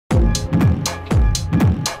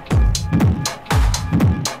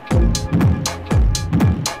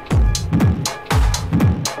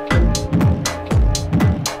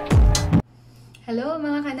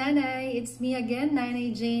It's me again,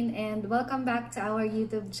 Nanay Jane, and welcome back to our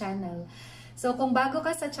YouTube channel. So kung bago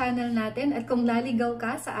ka sa channel natin at kung laligaw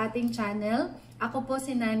ka sa ating channel, ako po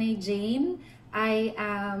si Nanay Jane. I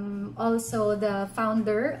am also the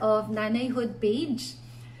founder of Nanayhood page.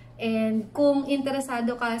 And kung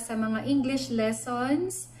interesado ka sa mga English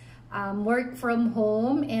lessons, work from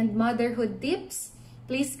home, and motherhood tips,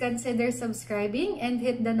 please consider subscribing and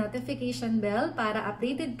hit the notification bell para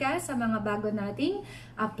updated ka sa mga bago nating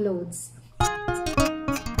uploads.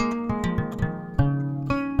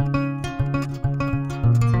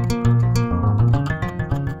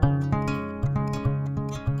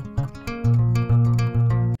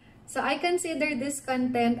 So I consider this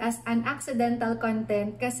content as an accidental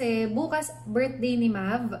content kasi bukas birthday ni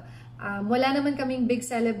Mav. Wala naman kaming big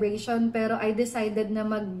celebration pero I decided na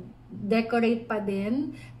mag-decorate pa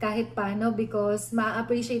din kahit paano because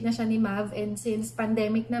ma-appreciate na siya ni Mav, and since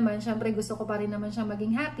pandemic naman, syempre gusto ko pa rin naman siya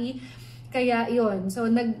maging happy. Kaya yun, so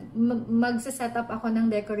mag-set up ako ng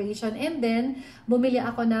decoration, and then bumili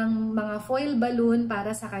ako ng mga foil balloon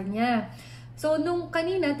para sa kanya. So nung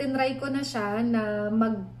kanina tinry ko na siya na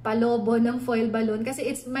magpalobo ng foil balloon kasi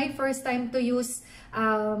it's my first time to use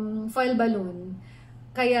foil balloon.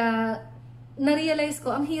 Kaya na-realize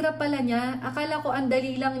ko, ang hirap pala niya. Akala ko ang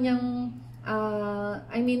dali lang niyang,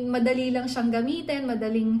 madali lang siyang gamitin,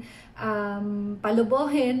 madaling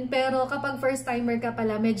palubohin. Pero kapag first timer ka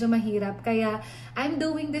pala, medyo mahirap. Kaya I'm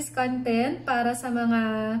doing this content para sa mga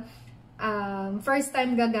first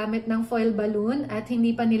time gagamit ng foil balloon at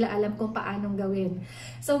hindi pa nila alam kung paanong gawin.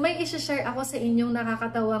 So may i-share ako sa inyong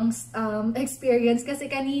nakakatawang experience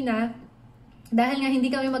kasi kanina, dahil nga hindi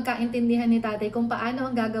kami magkaintindihan ni tatay kung paano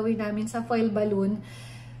ang gagawin namin sa foil balloon.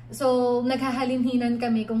 So, naghahalinhinan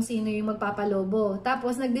kami kung sino yung magpapalobo.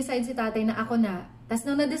 Tapos, nag-decide si tatay na ako na. Tapos,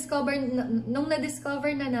 nung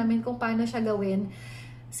na-discover na namin kung paano siya gawin,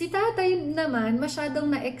 si tatay naman masyadong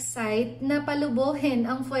na-excite na palubohin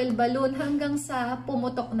ang foil balloon hanggang sa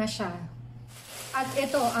pumutok na siya. At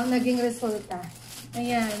ito ang naging resulta.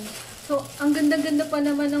 Ayan. So, ang ganda-ganda pa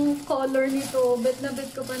naman ng color nito. Bet na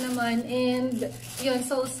bet ko pa naman. And, yun.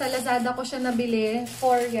 So, sa Lazada ko siya nabili.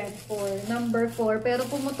 4 yan. 4. Number 4. Pero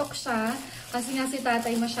pumutok siya. Kasi nga si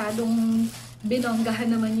tatay masyadong binonggahan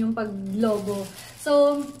naman yung paglogo.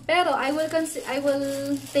 So, pero I will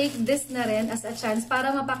take this na rin as a chance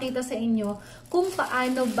para mapakita sa inyo kung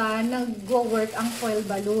paano ba nag-work ang foil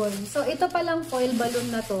balloon. So, ito palang foil balloon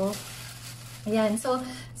na to. Ayan. So,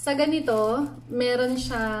 sa ganito, meron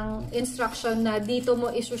siyang instruction na dito mo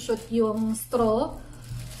isushoot yung straw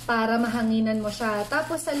para mahanginan mo siya.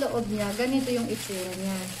 Tapos sa loob niya, ganito yung itsura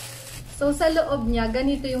niya. So, sa loob niya,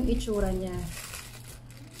 ganito yung itsura niya.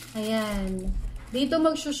 Ayan. Dito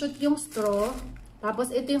magsushoot yung straw. Tapos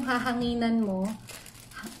ito yung hahanginan mo.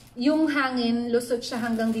 Yung hangin, lusot siya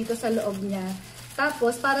hanggang dito sa loob niya.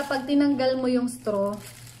 Tapos, para pag tinanggal mo yung straw,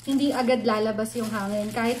 hindi agad lalabas yung hangin.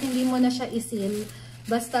 Kahit hindi mo na siya isil,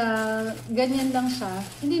 basta ganyan lang siya,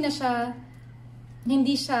 hindi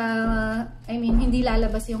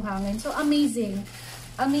lalabas yung hangin. So, amazing.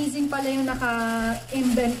 Amazing pala yung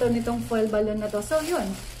naka-invento nitong foil balloon na to. So, yun.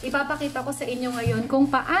 Ipapakita ko sa inyo ngayon kung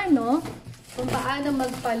paano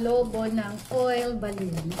magpalobo ng foil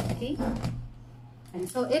balloon. Okay? And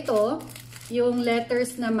so, ito, yung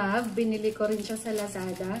letters na Mav, binili ko rin siya sa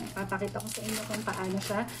Lazada. Papakita ko sa inyo kung paano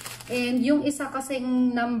siya. And yung isa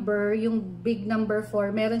kasing number, yung big number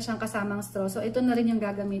 4, meron siyang kasamang straw. So, ito na rin yung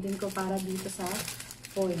gagamitin ko para dito sa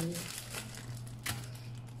foil.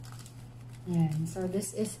 Ayan. So,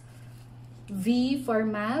 this is V for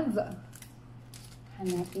Mav.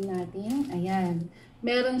 Hanapin natin. Ayan.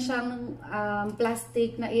 Meron siyang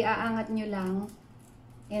plastic na iaangat nyo lang.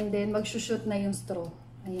 And then, magsushoot na yung straw.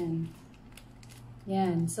 Ayan.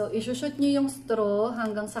 Yan. So, isushoot nyo yung straw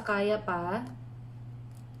hanggang sa kaya pa.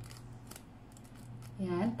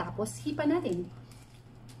 Yan. Tapos, hipa natin.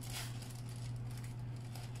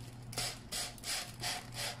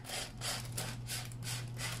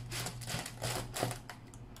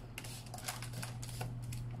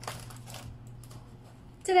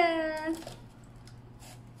 Tada!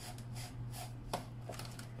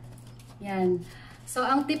 Yan. So,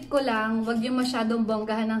 ang tip ko lang, wag yung masyadong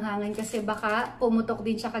bonggahan ng hangin kasi baka pumutok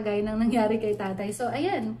din siya kagaya ng nangyari kay tatay. So,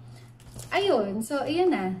 ayan. Ayun. So, ayan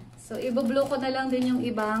na. So, ibublow ko na lang din yung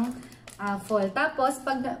ibang foil. Tapos,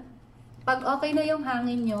 pag okay na yung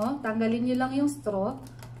hangin nyo, tanggalin nyo lang yung straw.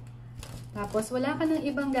 Tapos, wala ka ng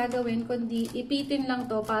ibang gagawin, kundi ipitin lang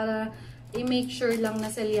to para i-make sure lang na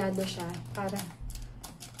selyado siya. Para,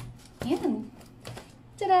 ayan.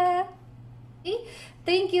 Tada!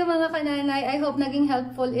 Thank you mga ka-Nanay. I hope naging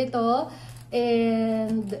helpful ito.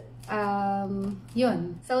 And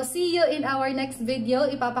Yun. So, see you in our next video.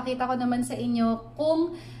 Ipapakita ko naman sa inyo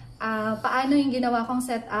kung paano yung ginawa kong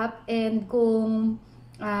setup and kung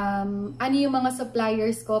ano yung mga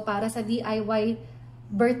suppliers ko para sa DIY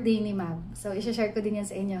birthday ni Ma'am. So, i-share ko din yan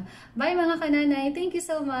sa inyo. Bye mga ka-Nanay! Thank you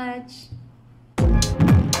so much!